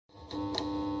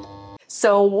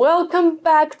So welcome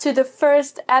back to the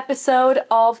first episode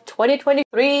of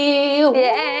 2023.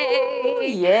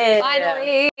 Yay! Yeah.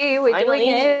 Finally, we're doing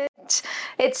it.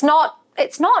 It's not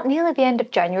nearly the end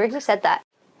of January. Who said that?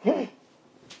 I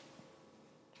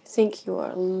think you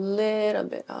are a little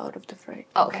bit out of the frame.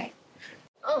 Okay.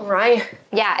 All right.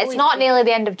 Yeah, it's not nearly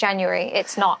the end of January.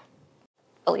 It's not.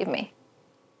 Believe me.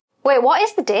 Wait, what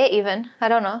is the date even? I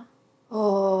don't know.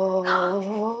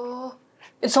 Oh,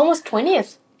 it's almost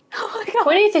 20th. Oh my god.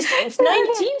 20th is it's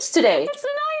 19th today. It's the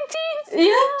 19th.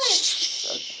 Yeah.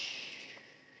 Shh.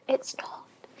 It's not.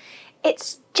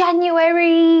 It's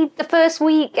January, the first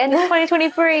week, end of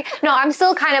 2023. No, I'm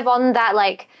still kind of on that,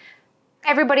 like,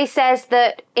 everybody says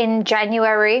that in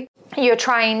January you're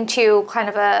trying to kind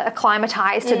of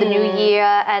acclimatize to the new year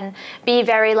and be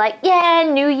very like, yeah,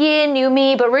 new year, new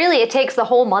me. But really it takes the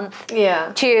whole month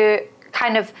to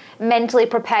kind of mentally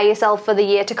prepare yourself for the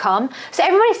year to come. So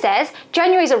everybody says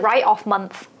January's a write-off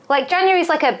month. Like January's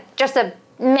like just a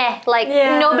meh, like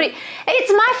nobody.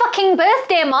 It's my fucking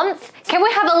birthday month. Can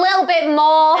we have a little bit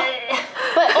more?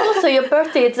 But also your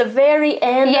birthday, it's the very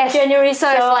end of January, so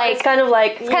it's like it's kind of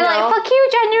like fuck you,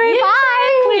 January,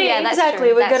 bye. Exactly. Yeah, that's exactly.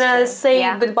 true. We're gonna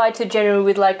say goodbye to January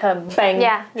with like a bang,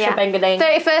 shebang-a-dang.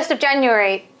 31st of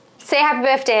January. Say happy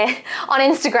birthday on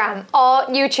Instagram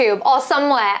or YouTube or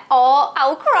somewhere, or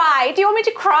I'll cry. Do you want me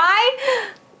to cry?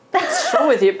 What's wrong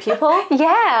with you people?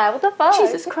 Yeah, what the fuck?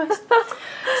 Jesus Christ.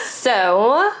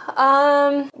 So,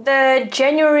 the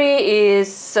January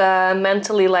is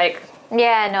mentally like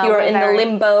you're in the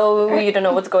limbo, you don't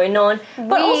know what's going on.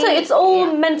 But also it's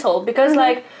all mental because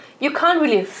like you can't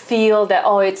really feel that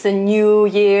it's a new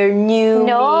year, new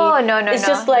me. It's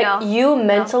just like you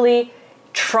mentally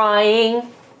trying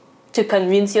to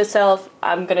convince yourself,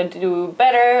 I'm gonna do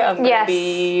better, I'm gonna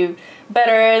be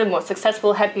better, more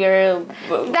successful, happier,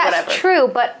 whatever. That's true,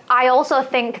 but I also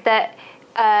think that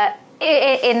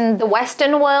in the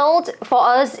Western world, for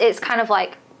us, it's kind of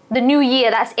like the new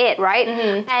year, that's it, right?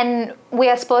 Mm-hmm. And we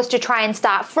are supposed to try and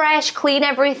start fresh, clean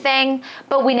everything,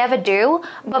 but we never do.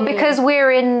 But because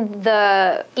we're in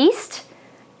the East,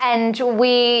 and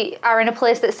we are in a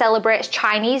place that celebrates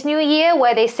Chinese New Year,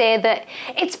 where they say that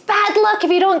it's bad luck if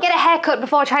you don't get a haircut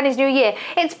before Chinese New Year.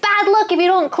 It's bad luck if you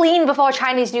don't clean before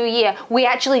Chinese New Year. We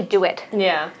actually do it.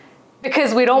 Yeah.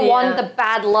 Because we don't want the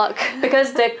bad luck.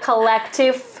 Because the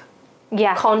collective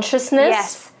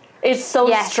consciousness is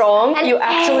so strong, and you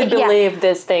actually believe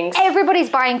these things.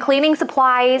 Everybody's buying cleaning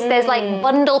supplies. There's like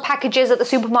bundle packages at the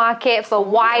supermarket for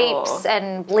wipes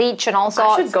and bleach and all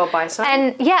sorts. I should go buy some.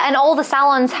 And and all the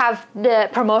salons have the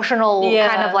promotional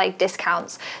kind of like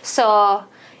discounts. So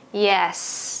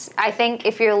yes, I think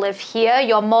if you live here,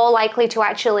 you're more likely to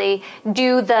actually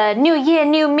do the new year,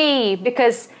 new me,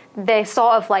 because they're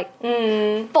sort of like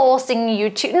forcing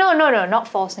you to. No, not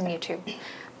forcing you to.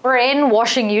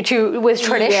 Brainwashing you with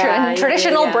tradition,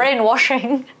 traditional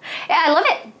brainwashing. Yeah, I love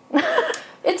it.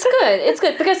 It's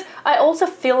good because I also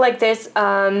feel like this.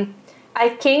 I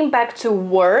came back to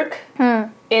work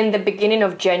in the beginning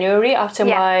of January after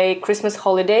my Christmas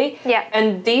holiday. Yeah.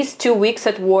 And these 2 weeks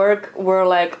at work were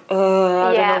like, I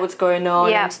don't know what's going on.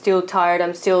 Yeah. I'm still tired.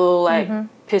 I'm still like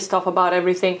pissed off about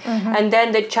everything. And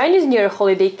then the Chinese New Year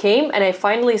holiday came and I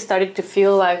finally started to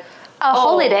feel like,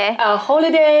 a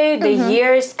holiday, the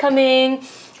year is coming.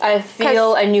 I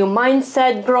feel a new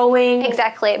mindset growing.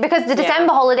 Exactly. Because the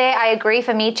December holiday, I agree,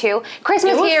 for me too.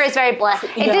 Christmas here is very blah.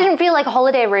 It didn't feel like a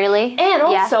holiday, really. And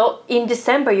also, in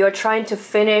December, you're trying to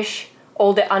finish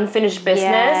all the unfinished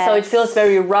business, so it feels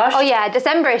very rushed. Oh yeah,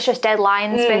 December is just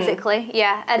deadlines, basically.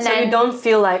 Yeah. And so then, you don't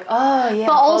feel like, but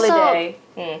also, holiday.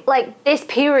 Like this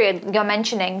period you're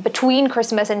mentioning, between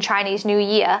Christmas and Chinese New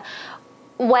Year,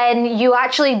 when you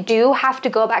actually do have to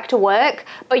go back to work,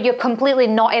 but you're completely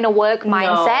not in a work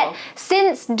mindset.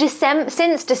 Since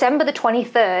December the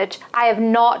 23rd, I have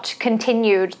not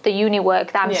continued the uni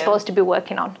work that I'm supposed to be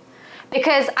working on.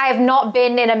 Because I have not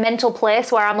been in a mental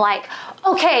place where I'm like,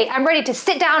 okay, I'm ready to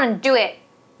sit down and do it.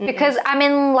 Because I'm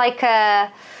in like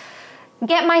a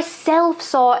get myself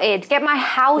sorted, get my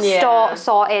house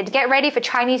sorted, get ready for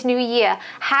Chinese New Year,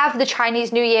 have the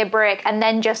Chinese New Year break, and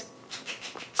then just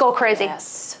go crazy.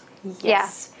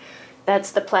 Yes.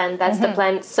 That's the plan. That's the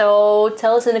plan. So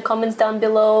tell us in the comments down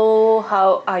below,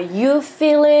 how are you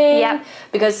feeling? Yeah.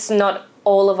 Because not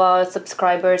all of our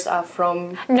subscribers are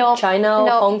from China or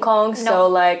Hong Kong. So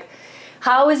like,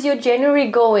 how is your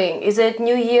January going? Is it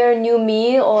new year, new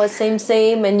me, or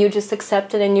same, and you just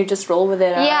accept it and you just roll with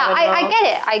it? Yeah, I get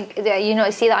it. I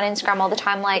see that on Instagram all the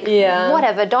time. Like,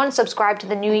 whatever. Don't subscribe to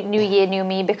the new year, new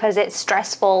me, because it's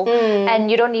stressful and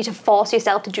you don't need to force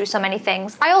yourself to do so many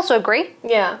things. I also agree.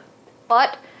 Yeah.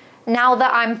 But now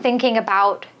that I'm thinking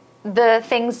about the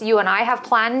things you and I have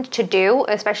planned to do,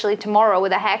 especially tomorrow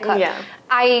with a haircut,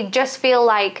 I just feel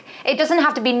like it doesn't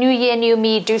have to be New Year, New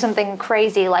Me, do something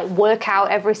crazy like work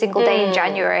out every single day in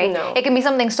January. No. It can be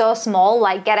something so small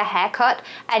like get a haircut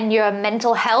and your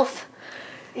mental health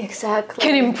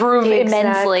can improve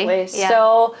immensely. Yeah.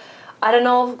 So I don't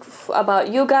know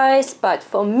about you guys, but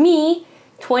for me,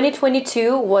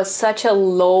 2022 was such a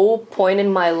low point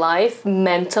in my life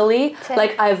mentally.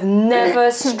 Like I've never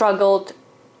struggled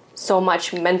so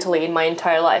much mentally in my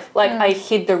entire life. Like I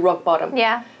hit the rock bottom.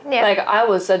 Yeah. Like I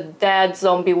was a dead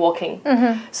zombie walking.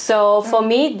 So for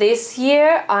me this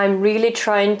year, I'm really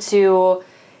trying to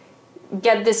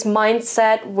get this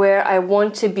mindset where I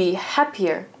want to be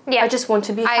happier. I just want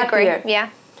to be happier. I agree. Yeah.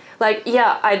 Like,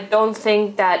 I don't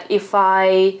think that if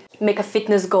I make a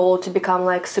fitness goal to become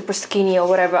like super skinny or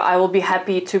whatever, I will be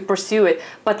happy to pursue it.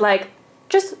 But like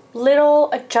just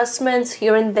little adjustments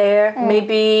here and there,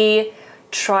 maybe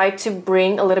try to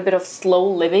bring a little bit of slow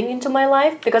living into my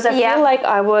life, because I feel like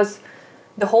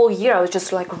the whole year I was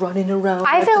just like running around.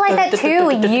 I feel like that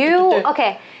too.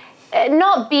 Okay.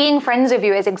 Not being friends with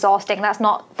you is exhausting. That's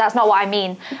not what I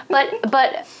mean. But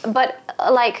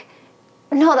like,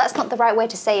 no, that's not the right way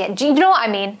to say it. Do you know what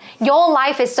I mean? Your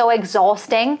life is so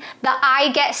exhausting that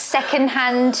I get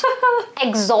secondhand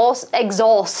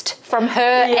exhaust from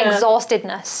her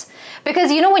exhaustedness.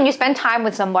 Because you know when you spend time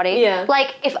with somebody,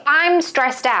 like if I'm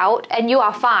stressed out and you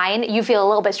are fine, you feel a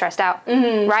little bit stressed out,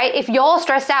 right? If you're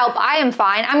stressed out but I am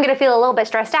fine, I'm going to feel a little bit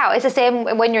stressed out. It's the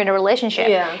same when you're in a relationship.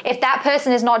 If that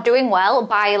person is not doing well,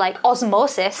 by like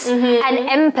osmosis and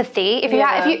empathy, if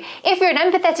you're an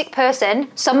empathetic person,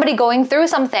 somebody going through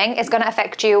something is going to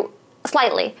affect you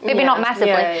slightly, maybe not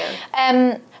massively.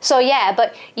 So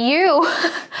but you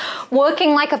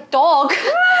working like a dog,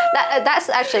 that's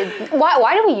actually,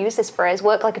 why do we use this phrase,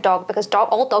 work like a dog? Because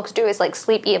all dogs do is like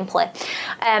sleep, eat and play.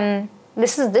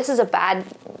 This is a bad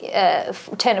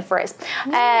turn of phrase.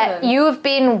 You've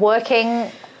been working,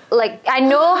 like, I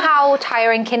know how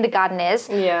tiring kindergarten is,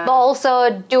 but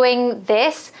also doing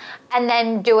this and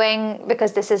then doing,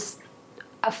 because this is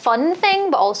a fun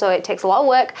thing, but also it takes a lot of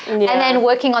work, and then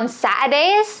working on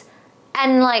Saturdays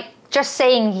and like just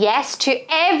saying yes to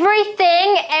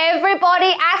everything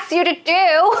everybody asks you to do.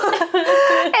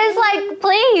 It's like,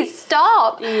 please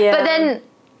stop. But then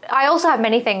I also have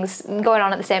many things going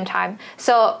on at the same time,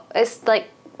 so it's like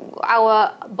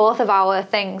both of our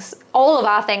things, all of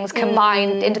our things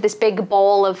combined into this big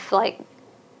ball of like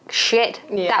shit.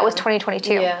 That was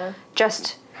 2022.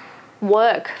 Just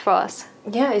work for us.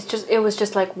 It was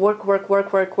just like work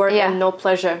and no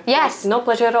pleasure. Like, no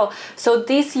pleasure at all. So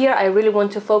this year I really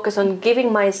want to focus on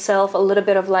giving myself a little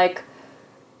bit of like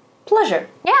pleasure.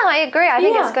 I agree. I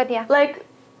think it's good. Like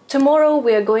tomorrow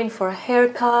we are going for a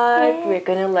haircut. We're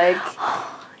gonna like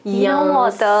you know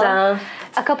what though?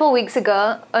 A couple of weeks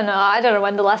ago, I don't know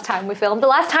when the last time we filmed. The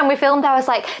last time we filmed, I was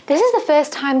like, this is the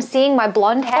first time seeing my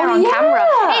blonde hair on camera.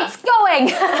 It's going!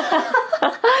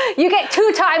 You get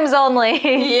 2 times only.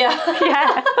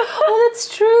 Oh, that's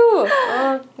true.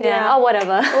 Oh,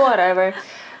 whatever. Whatever.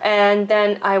 And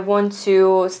then I want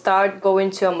to start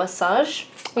going to a massage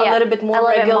a little bit more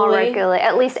regularly.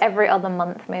 At least every other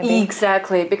month, maybe.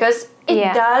 Exactly, because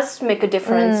it does make a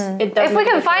difference. If we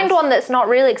can find one that's not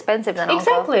really expensive, then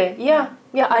exactly.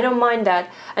 I don't mind that.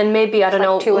 And maybe, I don't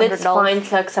know, let's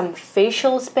find like some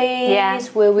facial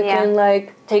space where we can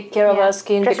like take care of our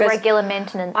skin. Just because regular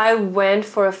maintenance. I went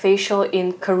for a facial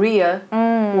in Korea,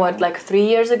 like 3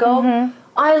 years ago.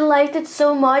 I liked it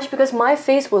so much because my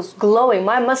face was glowing.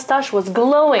 My mustache was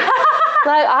glowing.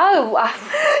 Like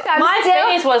my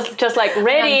face was just like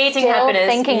radiating happiness.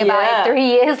 Thinking about it 3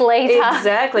 years later.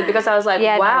 Exactly, because I was like,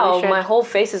 wow, my whole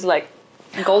face is like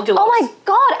Goldilocks. Oh my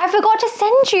god, I forgot to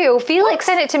send you. Felix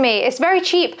sent it to me. It's very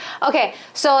cheap. Okay,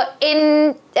 so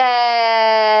in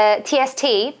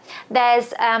TST,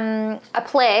 there's a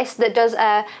place that does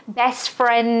a best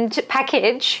friend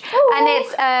package, and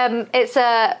it's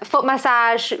a foot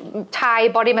massage, Thai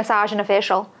body massage, and a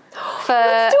facial. For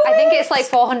I think it's like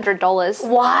 $400.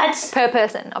 What? Per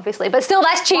person, obviously, but still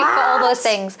that's cheap for all those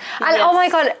things. And oh my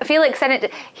god, Felix sent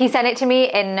it to me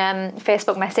in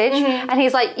Facebook message, and he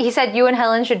said you and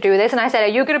Helen should do this, and I said, are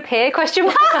you gonna pay?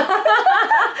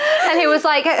 And he was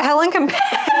like, Helen can pay.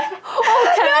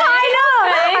 Okay.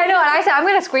 I know, and I said I'm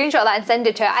gonna screenshot that and send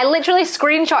it to her. I literally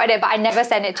screenshotted it, but I never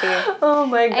sent it to you. Oh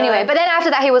my god. Anyway, but then after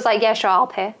that he was like, yeah, sure, I'll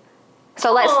pay.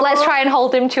 So let's try and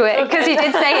hold him to it, because he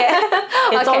did say it.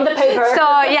 It's on the paper.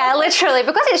 So yeah, literally,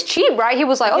 because it's cheap, right? He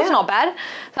was like, it's not bad.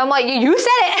 So I'm like, you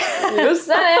said it. You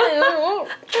said it.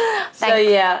 So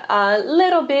yeah, a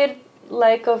little bit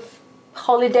like of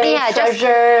holiday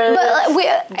treasure. But we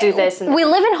do this. We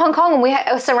live in Hong Kong, and we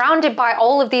are surrounded by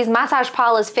all of these massage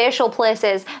parlors, facial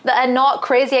places that are not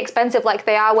crazy expensive like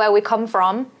they are where we come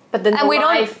from. But then we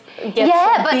life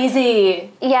gets busy.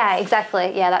 Yeah,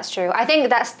 exactly. Yeah, that's true. I think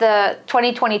that's the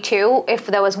 2022, if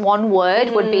there was one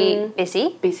word, would be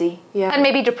busy. Busy, yeah. And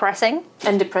maybe depressing.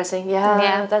 And depressing,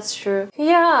 yeah, that's true.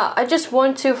 Yeah, I just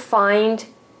want to find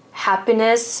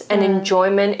happiness and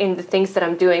enjoyment in the things that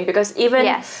I'm doing, because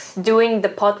even doing the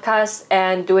podcast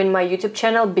and doing my YouTube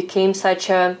channel became such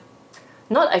a,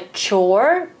 not a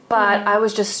chore, but I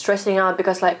was just stressing out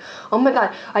because, like, oh my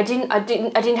god, I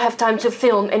didn't have time to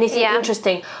film anything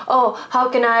interesting. Oh, how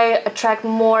can I attract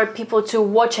more people to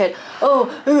watch it? Oh,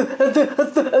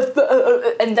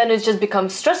 and then it just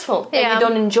becomes stressful, and you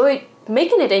don't enjoy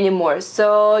making it anymore.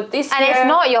 So this and year, it's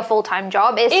not your full-time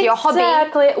job, it's your hobby.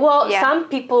 Exactly. Well, some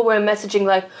people were messaging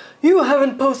like, you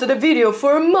haven't posted a video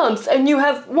for a month and you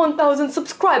have 1,000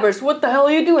 subscribers. What the hell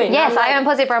are you doing? Yes, I haven't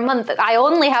posted for a month. I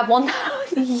only have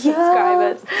 1,000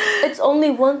 subscribers. It's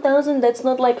only 1,000. That's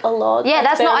not like a lot. Yeah,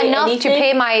 that's not enough to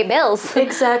pay my bills.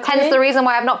 Exactly. Hence the reason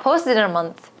why I've not posted in a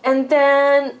month. And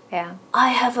then I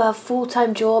have a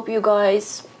full-time job, you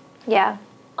guys. Yeah.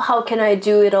 How can I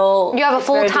do it all? You have a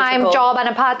full-time job and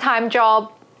a part-time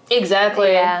job.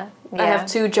 Exactly. Yeah. I have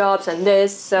 2 jobs and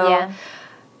this, so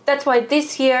that's why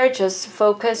this year just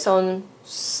focus on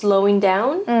slowing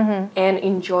down and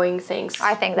enjoying things.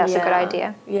 I think that's a good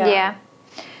idea. Yeah.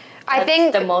 I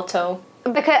think the motto.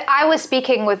 Because I was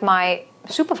speaking with my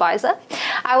supervisor,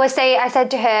 I said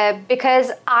to her,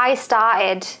 because I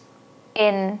started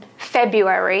in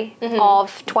February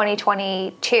of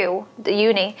 2022, the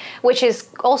uni, which is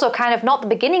also kind of not the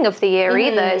beginning of the year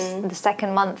either, it's the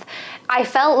second month. I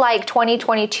felt like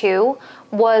 2022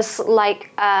 was like,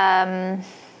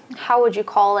 how would you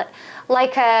call it?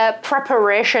 Like a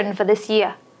preparation for this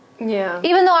year. Yeah.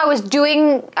 Even though I was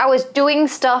doing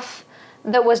stuff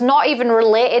that was not even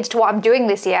related to what I'm doing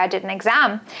this year. I did an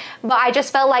exam, but I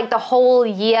just felt like the whole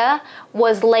year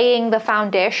was laying the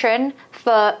foundation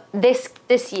for this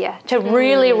year to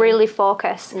really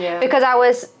focus. Yeah. Because I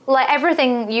was like,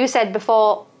 everything you said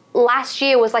before, last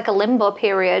year was like a limbo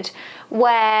period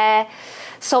where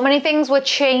so many things were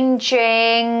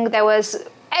changing. There was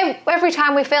every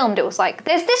time we filmed, it was like,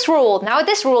 there's this rule, now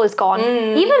this rule is gone.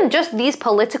 Even just these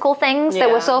political things that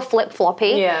were so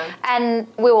flip-floppy, and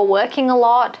we were working a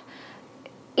lot,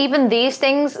 even these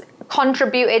things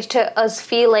contributed to us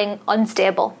feeling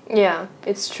unstable. Yeah,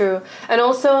 it's true. And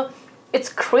also, it's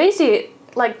crazy,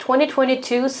 like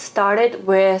 2022 started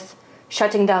with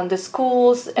shutting down the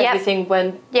schools, everything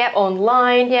went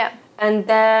online, and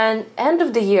then end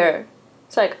of the year,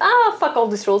 it's like, fuck all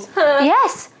these rules.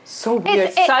 Yes. So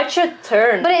weird. Such a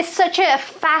turn. But it's such a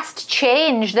fast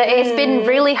change that it's been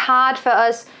really hard for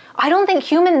us. I don't think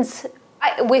humans,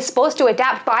 we're supposed to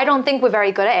adapt, but I don't think we're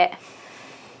very good at it.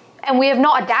 And we have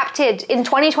not adapted. In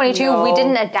 2022, we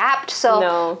didn't adapt.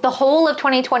 So the whole of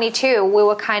 2022, we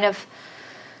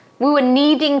were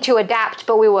needing to adapt,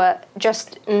 but we were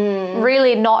just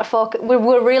really not focused. We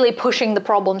were really pushing the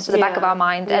problems to the back of our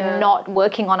mind and not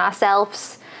working on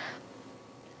ourselves.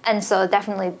 And so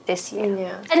definitely this year.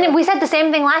 Yeah. And then we said the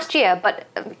same thing last year, but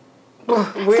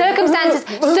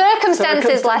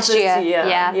circumstances last year.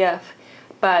 Yeah.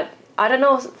 But I don't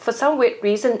know, for some weird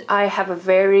reason, I have a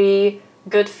very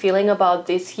good feeling about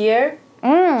this year.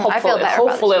 I feel better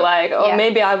hopefully like,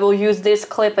 maybe I will use this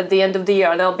clip at the end of the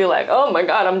year and I'll be like, oh my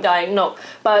god, I'm dying. No.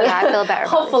 But I feel better.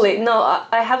 Hopefully,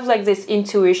 I have like this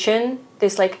intuition,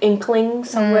 this like inkling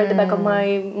somewhere at the back of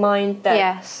my mind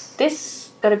that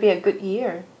this gotta be a good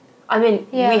year. I mean,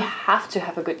 we have to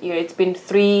have a good year. It's been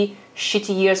 3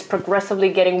 shitty years progressively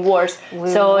getting worse.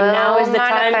 So now is the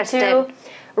time to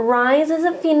rise as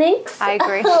a phoenix. I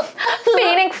agree.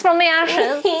 Phoenix from the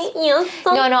ashes.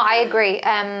 No, I agree.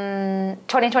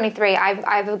 2023, I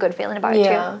have a good feeling about it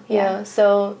too. Yeah.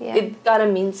 So it gotta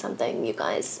mean something, you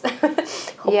guys.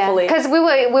 Hopefully. Because we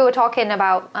were talking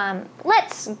about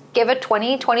let's give a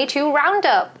 2022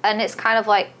 roundup, and it's kind of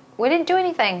like, we didn't do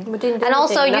anything. And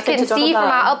also, you can see from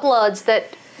our uploads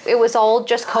that it was all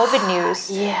just COVID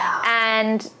news. Yeah.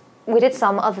 And we did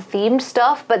some other themed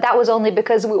stuff, but that was only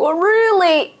because we were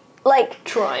really like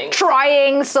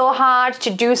trying so hard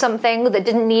to do something that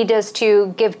didn't need us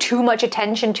to give too much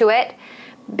attention to it,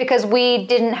 because we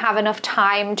didn't have enough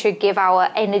time to give our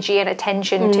energy and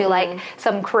attention to like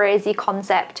some crazy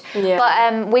concept.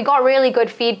 But we got really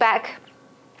good feedback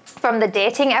from the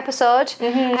dating episode,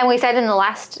 and we said in the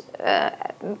last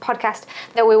podcast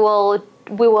that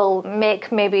we will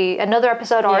make maybe another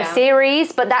episode or a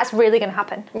series, but that's really going to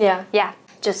happen. Yeah.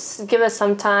 just give us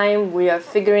some time. We are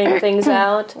figuring things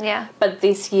out. Yeah. But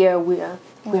this year we are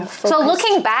focused. So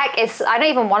looking back, I don't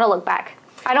even want to look back.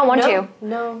 I don't want to.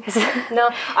 No.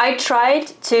 I tried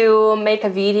to make a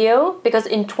video because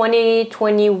in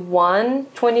 2021,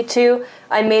 22,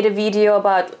 I made a video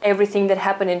about everything that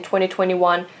happened in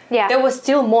 2021. Yeah. There was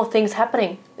still more things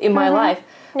happening in my life.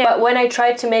 Yeah. But when I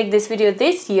tried to make this video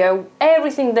this year,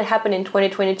 everything that happened in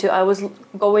 2022, I was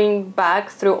going back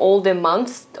through all the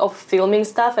months of filming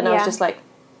stuff, and I was just like,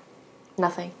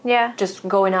 nothing. Yeah. Just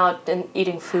going out and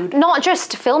eating food. Not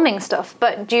just filming stuff,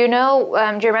 but do you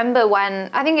remember when,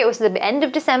 I think it was the end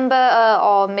of December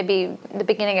or maybe the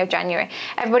beginning of January,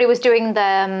 everybody was doing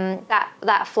the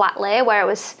that flat lay where it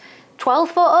was 12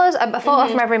 photos, a photo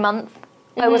from every month.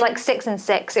 It was like 6 and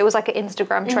 6. It was like an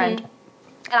Instagram trend.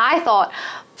 And I thought,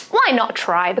 why not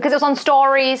try? Because it was on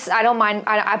stories. I don't mind.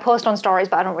 I post on stories,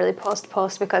 but I don't really post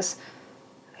because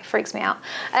it freaks me out.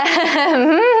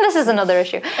 This is another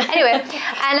issue. Anyway,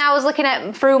 and I was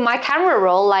looking through my camera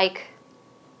roll, like,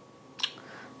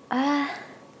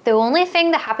 the only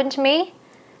thing that happened to me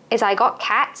is I got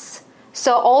cats.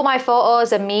 So all my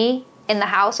photos are me in the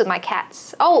house with my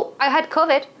cats. Oh, I had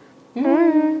COVID.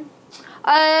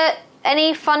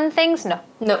 Any fun things? No.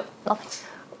 No. Nothing.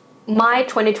 My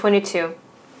 2022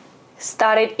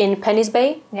 started in Penny's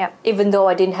Bay. Yeah. Even though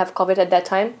I didn't have COVID at that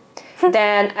time.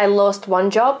 Then I lost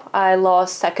one job. I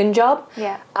lost second job.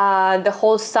 Yeah. The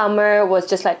whole summer was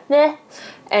just like, meh.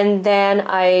 And then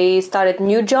I started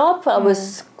new job. I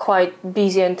was quite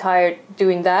busy and tired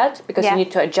doing that because you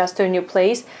need to adjust to a new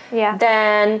place. Yeah.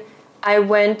 Then I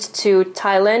went to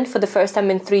Thailand for the first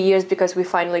time in 3 years because we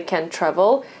finally can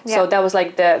travel. Yeah. So that was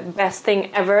like the best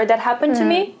thing ever that happened to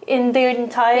me in the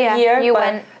entire year. You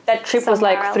went that trip was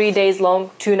like 3 days long,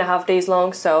 2.5 days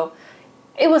long. So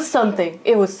it was something.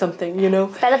 It was something, you know.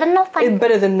 Better than nothing. It's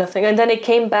better than nothing. And then it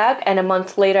came back, and a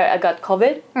month later I got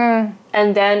COVID.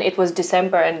 And then it was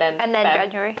December, and then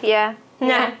January. Yeah.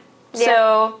 Yeah.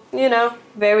 So, you know,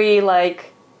 very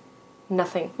like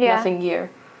nothing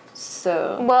year.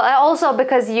 So well, also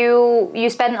because you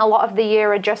spent a lot of the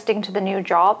year adjusting to the new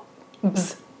job.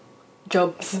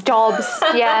 Jobs,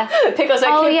 yeah. Because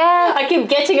I keep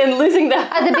getting and losing that.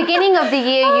 At the beginning of the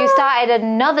year, you started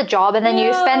another job, and then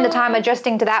you spend the time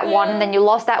adjusting to that one, and then you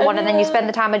lost that one, and then you spend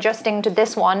the time adjusting to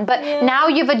this one. But now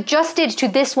you've adjusted to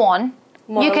this one.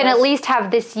 You can at least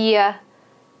have this year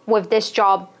with this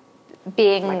job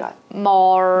being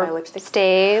more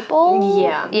stable.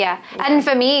 Yeah. And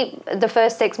for me, the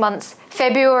first 6 months,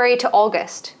 February to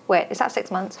August. Wait, is that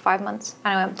 6 months? 5 months?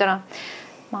 I don't know.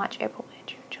 March, April, May,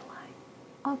 June, July,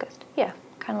 August. Yeah,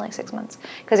 kind of like 6 months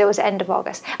because it was the end of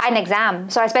August. I had an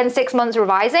exam, so I spent 6 months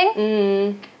revising.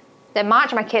 Then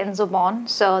March, my kittens were born,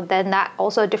 so then that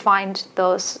also defined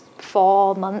those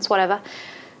 4 months, whatever.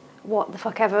 What the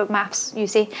fuck ever maths you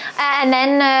see. And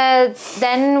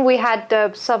then we had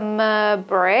the summer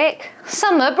break.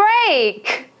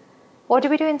 What did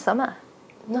we do in summer?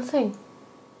 Nothing.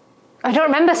 I don't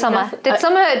remember summer. Did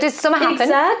summer happen?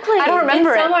 Exactly. I don't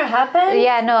remember Did summer happen?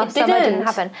 Yeah, no, summer didn't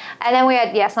happen. And then we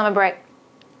had summer break.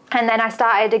 And then I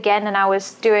started again, and I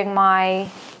was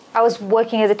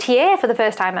working as a TA for the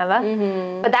first time ever.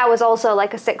 But that was also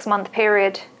like a 6 month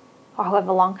period, or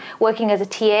however long, working as a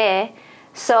TA.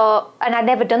 So, and I'd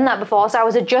never done that before, so I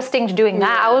was adjusting to doing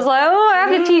that. I was like, I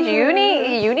have to teach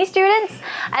uni students.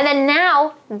 And then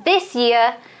now, this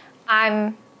year,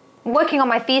 I'm working on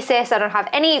my thesis. I don't have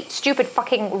any stupid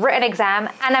fucking written exam,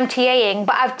 and I'm TAing,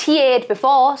 but I've TA'd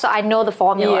before, so I know the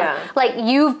formula. Yeah. Like,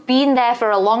 you've been there for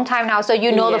a long time now, so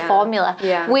you know the formula.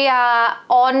 Yeah. We are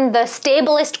on the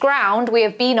stablest ground we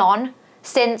have been on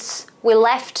since we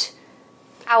left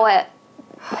our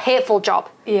hateful job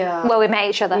where we met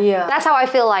each other. That's how I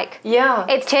feel like.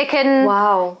 It's taken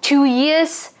 2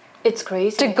 years. It's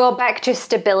crazy to go back to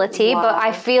stability, but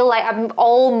I feel like I'm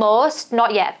almost,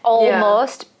 not yet,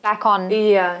 back on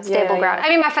stable ground. I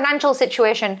mean, my financial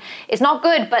situation is not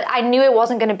good, but I knew it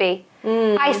wasn't going to be.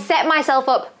 I set myself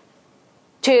up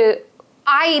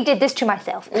I did this to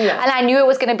myself, and I knew it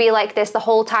was going to be like this the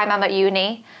whole time I'm at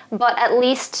uni, but at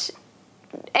least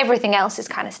everything else is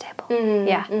kind of stable.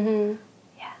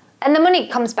 And the money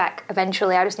comes back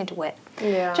eventually. I just need to wait.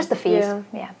 Just the fees.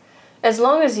 As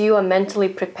long as you are mentally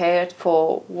prepared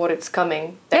for what it's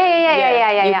coming,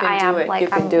 then you can do it. Like, you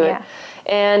can do it.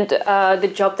 And the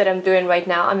job that I'm doing right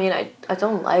now, I mean, I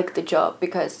don't like the job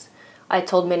because I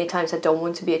told many times I don't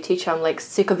want to be a teacher. I'm like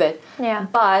sick of it.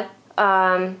 But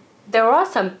there are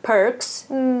some perks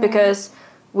because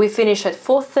we finish at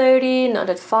 4:30, not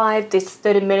at 5. These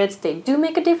 30 minutes, they do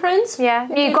make a difference. Yeah.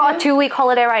 You got a 2-week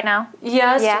holiday right now.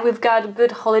 Yes, we've got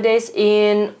good holidays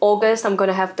in August. I'm going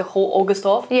to have the whole August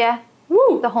off. Yeah.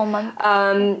 Woo! The whole month.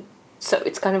 So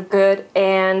it's kind of good.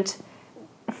 And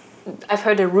I've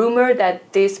heard a rumor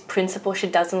that this principal, she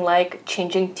doesn't like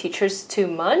changing teachers too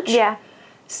much. Yeah.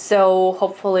 So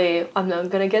hopefully I'm not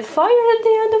going to get fired at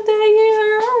the end of the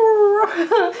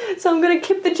year. So I'm going to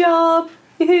keep the job.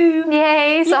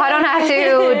 Yay, so I don't have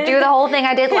to do the whole thing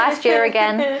I did last year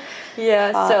again.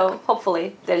 Yeah, so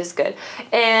hopefully that is good.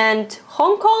 And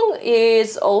Hong Kong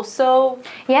is also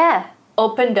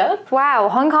opened up. Wow,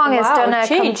 Hong Kong has done a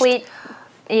complete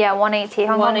 180.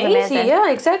 Hong Kong is amazing.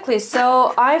 Yeah, exactly.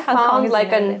 So I found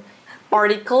like an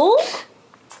article.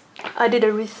 I did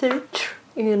a research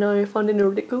and I found an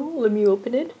article. Let me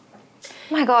open it.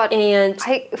 Oh my god. And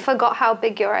I forgot how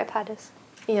big your iPad is.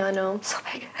 Yeah, I know. So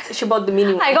big. She bought the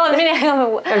mini one. I got the mini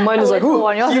one. And mine is like, ooh,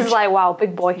 one. Yours is like, wow,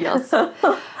 big boy. Yes.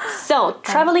 So,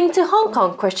 traveling to Hong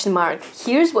Kong, question mark.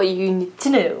 Here's what you need to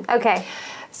know. Okay.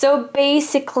 So,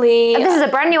 basically... And this is a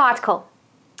brand new article.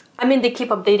 I mean, they keep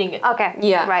updating it. Okay.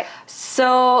 Yeah. Right.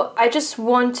 So, I just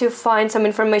want to find some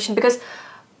information because...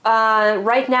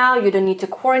 right now, you don't need to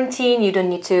quarantine. You don't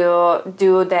need to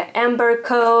do the Amber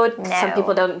Code. No. Some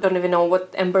people don't even know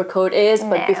what Amber Code is.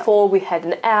 But before, we had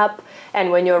an app. And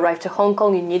when you arrive to Hong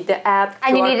Kong, you need the app,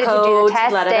 and you needed to do the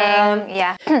testing.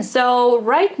 Yeah. So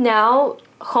right now,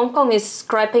 Hong Kong is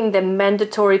scrapping the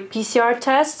mandatory PCR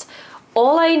test.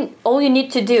 All you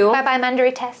need to do... Bye-bye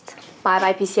mandatory test.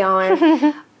 Bye-bye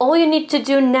PCR. All you need to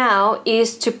do now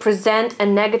is to present a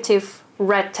negative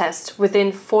red test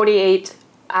within 48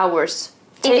 hours.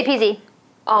 Easy peasy.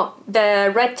 Oh,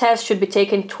 the red test should be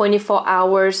taken 24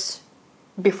 hours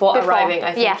before arriving,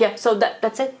 I think. Yeah, so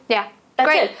that's it. Yeah. That's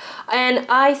Great. it. And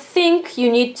I think you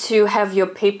need to have your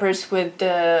papers with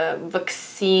the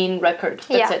vaccine record.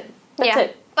 That's it. That's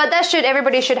it. But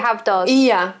everybody should have those.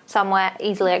 Yeah. Somewhere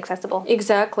easily accessible.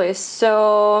 Exactly.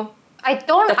 So that's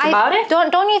about it.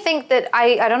 Don't you think that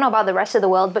I don't know about the rest of the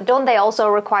world, but don't they also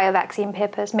require vaccine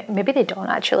papers? Maybe they don't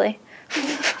actually.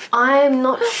 I'm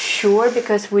not sure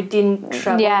because we didn't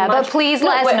travel much. But please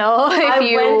let us know if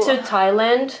you... I went to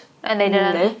Thailand. And they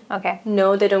didn't? Okay.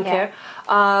 No, they don't care.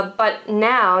 But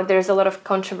now there's a lot of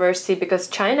controversy because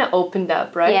China opened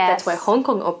up, right? Yes. That's why Hong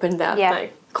Kong opened up. Yeah.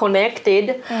 Like,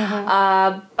 connected.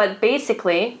 Mm-hmm. But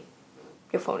basically...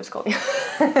 Your phone is calling.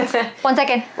 1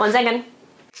 second. 1 second.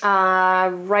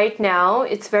 Right now,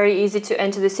 it's very easy to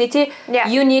enter the city. Yeah.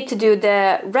 You need to do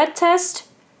the red test.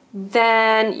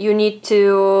 Then you need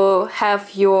to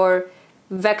have your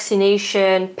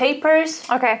vaccination papers.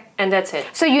 Okay. And that's it.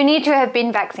 So you need to have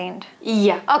been vaccinated.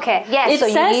 Yeah. Okay. Yes. So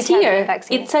you need to have been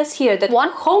vaccinated. It says here that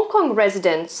Hong Kong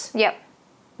residents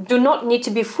do not need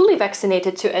to be fully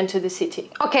vaccinated to enter the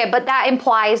city. Okay, but that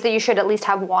implies that you should at least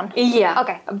have one. Yeah.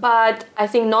 Okay. But I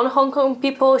think non-Hong Kong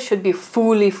people should be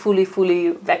fully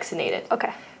vaccinated.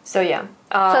 Okay. So yeah.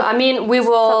 I mean, we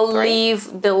will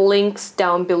leave the links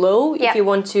down below if you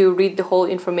want to read the whole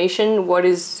information, what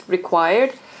is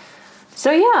required.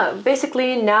 So yeah,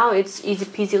 basically now it's easy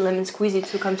peasy lemon squeezy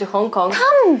to come to Hong Kong.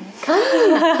 Come!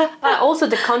 But also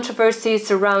the controversy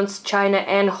surrounds China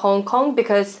and Hong Kong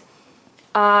because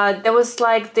there was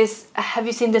like this, have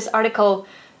you seen this article?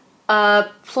 A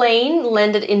plane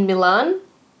landed in Milan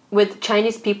with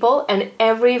Chinese people and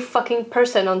every fucking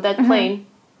person on that plane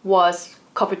was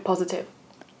COVID positive.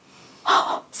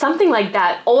 Something like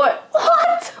that. Or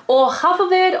what? Or half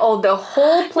of it, or the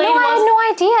whole plane was... I had no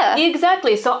idea.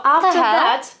 Exactly. So after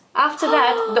that,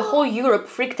 the whole Europe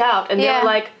freaked out and they were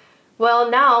like, well,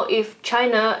 now if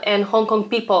China and Hong Kong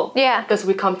people, because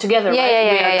we come together,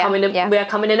 right? We are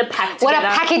coming in a pack together. What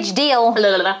a package deal.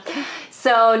 Blah, blah, blah.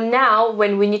 So now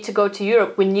when we need to go to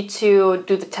Europe, we need to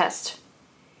do the test.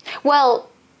 Well...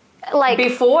 Like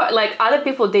before, like other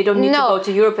people, they don't need to go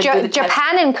to Europe and do the test.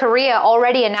 Japan and Korea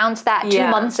already announced that 2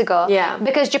 months ago. Yeah.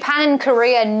 Because Japan and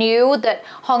Korea knew that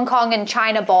Hong Kong and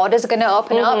China borders are going to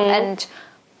open up, and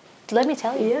let me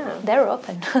tell you, they're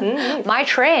open. My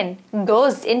train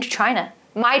goes into China.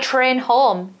 My train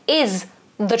home is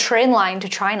the train line to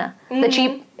China.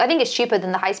 I think it's cheaper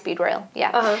than the high-speed rail.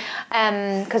 Yeah.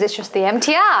 Because it's just the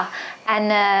MTR,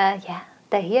 and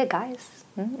they're here, guys.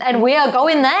 And we are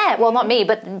going there. Well, not me,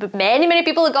 but many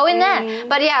people are going there.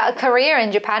 But yeah, Korea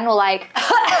and Japan were like,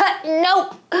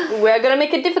 nope. We're going to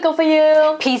make it difficult for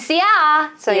you.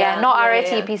 PCR. So not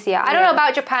RAT, PCR. I don't know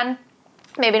about Japan.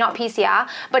 Maybe not PCR.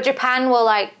 But Japan were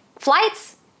like,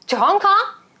 flights to Hong Kong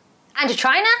and to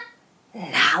China?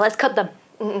 Nah, let's cut them.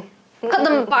 Cut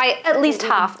them by at least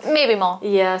half, maybe more.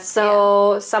 Yeah,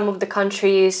 so some of the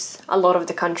countries, a lot of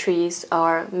the countries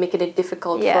are making it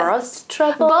difficult for us to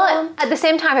travel. But at the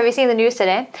same time, have you seen the news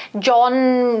today?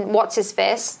 John, what's his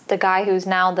face? The guy who's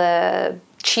now the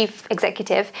chief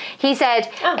executive. He said,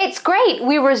 it's great.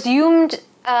 We resumed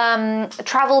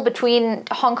travel between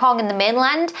Hong Kong and the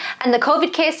mainland and the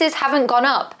COVID cases haven't gone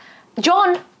up.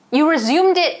 John, you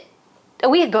resumed it a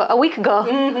week ago.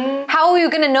 Mm-hmm. How are you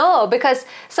going to know? Because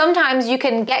sometimes you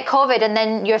can get COVID and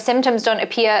then your symptoms don't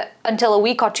appear until a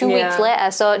week or 2 weeks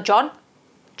later. So John,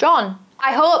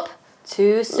 I hope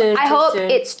too soon. I hope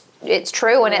it's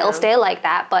true and it'll stay like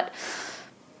that. But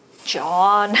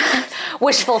John,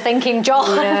 wishful thinking,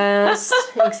 John. Yes,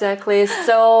 exactly.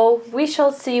 So we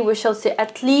shall see.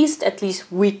 At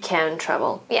least we can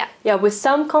travel. Yeah, with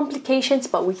some complications,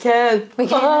 but we can. We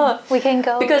can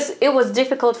go. Because it was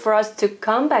difficult for us to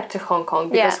come back to Hong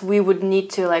Kong because we would need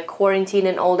to like quarantine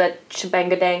and all that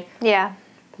shebang-a-dang. Yeah.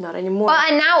 Not anymore. Well,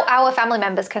 and now our family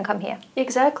members can come here.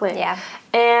 Exactly. Yeah.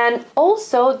 And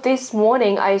also this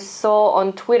morning I saw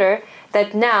on Twitter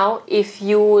that now if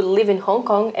you live in Hong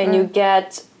Kong and you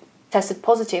get tested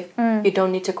positive, you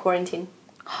don't need to quarantine.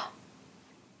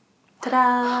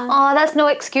 Ta-da! Oh, that's no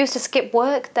excuse to skip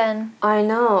work then. I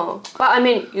know. But I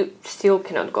mean, you still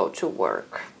cannot go to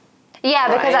work. Yeah,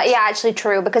 because actually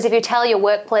true. Because if you tell your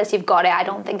workplace you've got it, I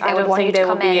don't think they would want you to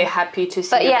come in. They would be happy to see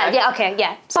but you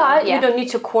back. So, but you don't need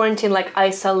to quarantine, like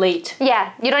isolate.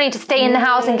 Yeah, you don't need to stay in the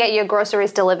house and get your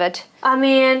groceries delivered. I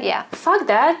mean, fuck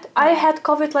that. I had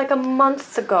COVID like a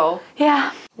month ago.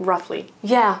 Yeah. Roughly.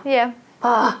 Yeah. Yeah.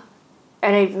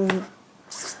 And I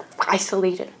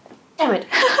isolated. Damn it.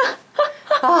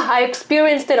 I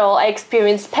experienced it all. I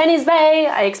experienced Penny's Bay.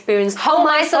 I experienced home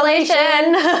isolation.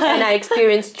 And I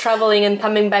experienced traveling and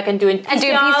coming back and doing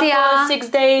PCR for 6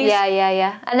 days.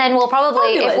 Yeah. And then we'll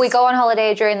probably, if we go on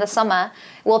holiday during the summer,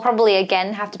 we'll probably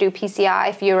again have to do PCR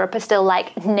if Europe is still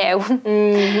like, no,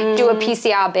 do a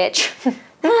PCR, bitch.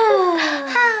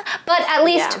 But at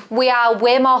least we are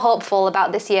way more hopeful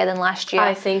about this year than last year.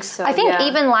 I think so. I think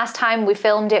even last time we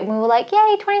filmed it, we were like,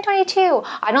 yay, 2022.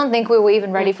 I don't think we were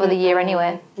even ready for the year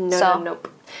anyway. Nope.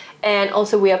 And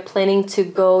also we are planning to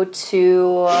go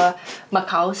to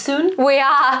Macau soon. We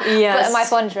are. Yes. My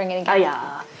phone's ringing again.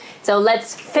 Yeah. So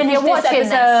let's finish this episode.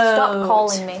 Stop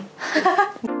calling me.